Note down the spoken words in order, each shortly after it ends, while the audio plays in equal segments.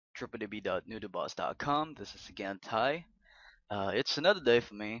www.newtoboss.com. This is again Ty. It's another day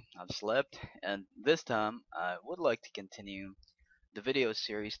for me. I've slept, and this time I would like to continue the video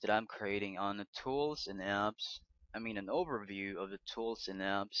series that I'm creating on the tools and apps. I mean, an overview of the tools and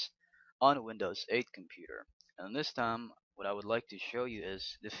apps on a Windows 8 computer. And this time, what I would like to show you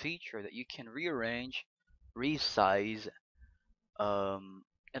is the feature that you can rearrange, resize, um,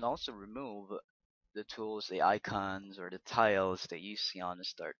 and also remove the tools, the icons, or the tiles that you see on the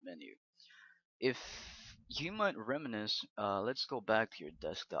start menu. If you might reminisce, let's go back to your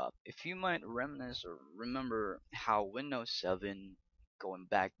desktop. If you might reminisce or remember how Windows 7, going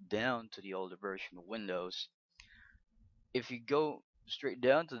back down to the older version of Windows, if you go straight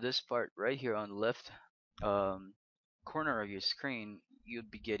down to this part right here on the left um, corner of your screen,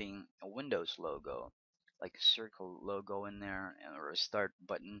 you'd be getting a Windows logo, like a circle logo in there, or a start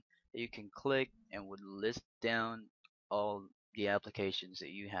button that you can click and would list down all the applications that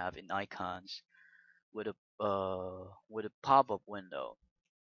you have in icons with a pop-up window,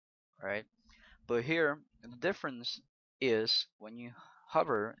 right? But here the difference is when you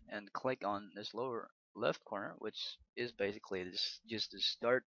hover and click on this lower left corner, which is basically this just the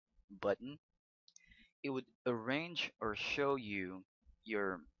start button, it would arrange or show you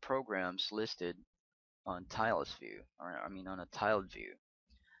your programs listed on tiles view, or I mean on a tiled view.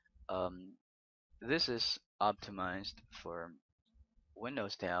 Um, this is optimized for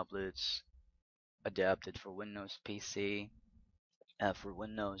Windows tablets, adapted for Windows PC, for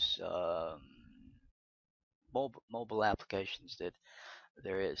Windows mobile applications that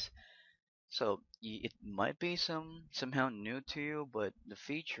there is. So it might be somehow new to you, but the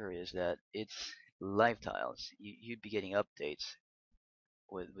feature is that it's live tiles. You'd be getting updates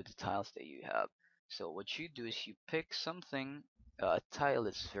with the tiles that you have. So what you do is you pick something, a tile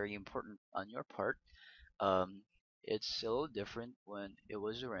that's very important on your part. Um, it's a little different when it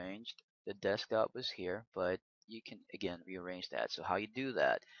was arranged. The desktop was here, but you can again rearrange that. So how you do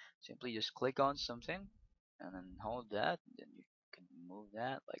that? Simply just click on something and then hold that. Then you can move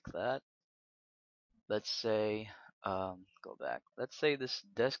that like that. Let's say, go back. Let's say this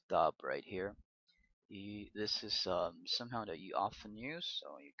desktop right here. This is somehow that you often use,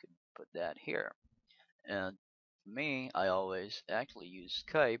 so you could put that here. And for me, I always actually use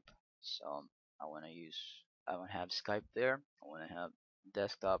Skype, so I want to use, I want to have Skype there. I want to have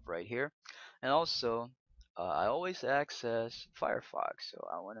desktop right here, and also I always access Firefox, so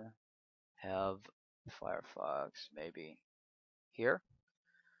I want to have Firefox maybe here.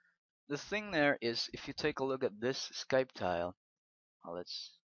 The thing there is, if you take a look at this Skype tile, oh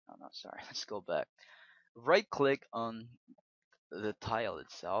no, sorry, let's go back. Right click on the tile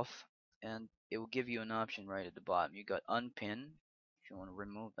itself, and it will give you an option right at the bottom. You got unpin if you want to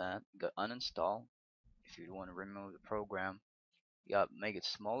remove that. You got uninstall if you want to remove the program. You got make it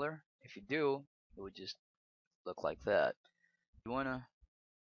smaller. If you do, it would just look like that. You want to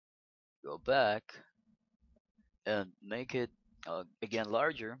go back and make it again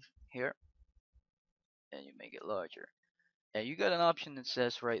larger here, and you make it larger. And you got an option that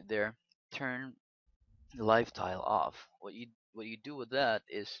says right there, turn the live tile off. What you do with that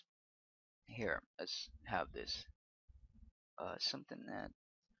is here. Let's have this something that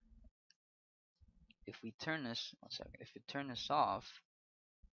if we turn this, one second, if we turn this off,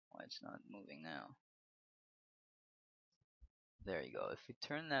 why it's not moving now? There you go. If you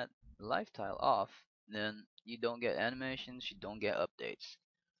turn that live tile off, then you don't get animations, you don't get updates.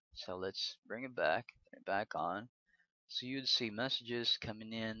 So let's bring it back, turn it back on. So you'd see messages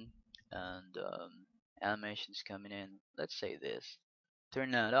coming in and animations coming in. Let's say this.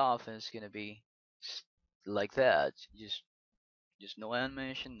 Turn that off, and it's gonna be like that. Just no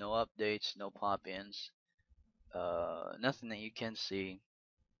animation, no updates, no pop-ins, nothing that you can see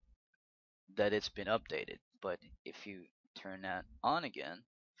that it's been updated. But if you turn that on again,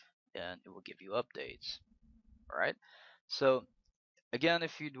 then it will give you updates. Alright? So again,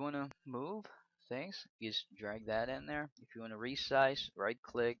 if you'd want to move things, you just drag that in there. If you want to resize, right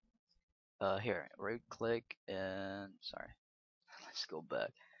click, here, right click, and sorry, let's go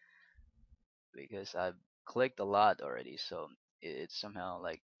back because I've clicked a lot already, so it's somehow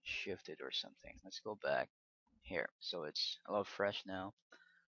like shifted or something. Let's go back here. So it's a lot fresh now.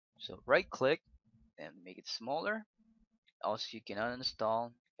 So right click and make it smaller. Also, you can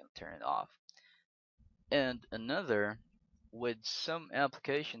uninstall and turn it off. And another, with some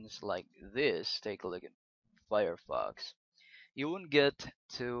applications like this, take a look at Firefox. You wouldn't get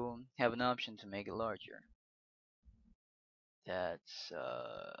to have an option to make it larger. That's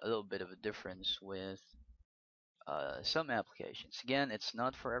a little bit of a difference with some applications. Again, it's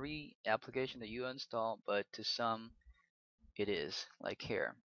not for every application that you install, but to some it is, like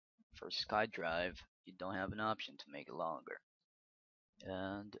here. for SkyDrive, you don't have an option to make it longer.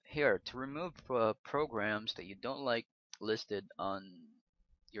 And here, to remove programs that you don't like listed on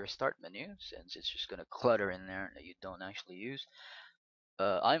your start menu, since it's just gonna clutter in there that you don't actually use.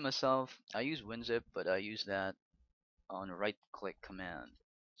 I myself, I use WinZip, but I use that on a right-click command.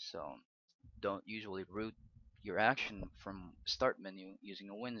 So don't usually root your action from start menu using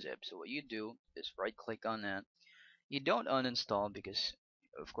a WinZip. So what you do is right-click on that. You don't uninstall because,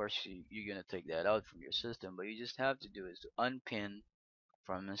 of course, you're gonna take that out from your system. But you just have to do is to unpin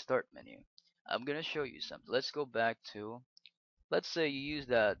from the start menu. I'm gonna show you something. Let's go back to, let's say you use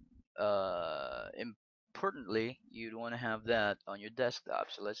that, importantly, you'd want to have that on your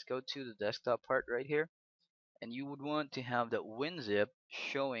desktop. So let's go to the desktop part right here, and you would want to have that WinZip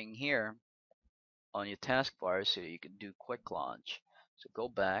showing here on your taskbar so you can do quick launch. So go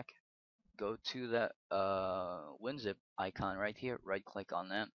back, go to that WinZip icon right here, right click on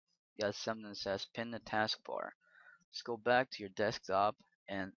that. You got something that says pin the taskbar. Let's go back to your desktop,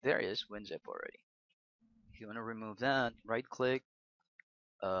 and there is WinZip already. If you want to remove that, right click,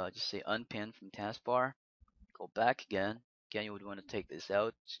 just say unpin from taskbar, go back again. Again, you would want to take this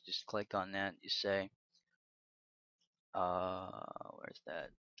out, so just click on that. You say, where's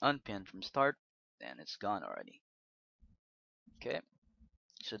that? Unpin from start, and it's gone already. Okay,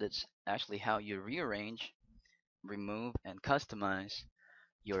 so that's actually how you rearrange, remove, and customize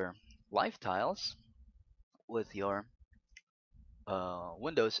your live tiles with your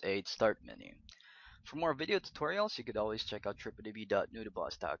Windows 8 start menu. For more video tutorials, you could always check out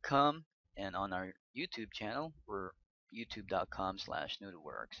www.nudaboss.com, and on our YouTube channel, we're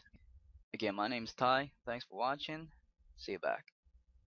youtube.com/nudaworks. Again, my name's Ty. Thanks for watching. See you back.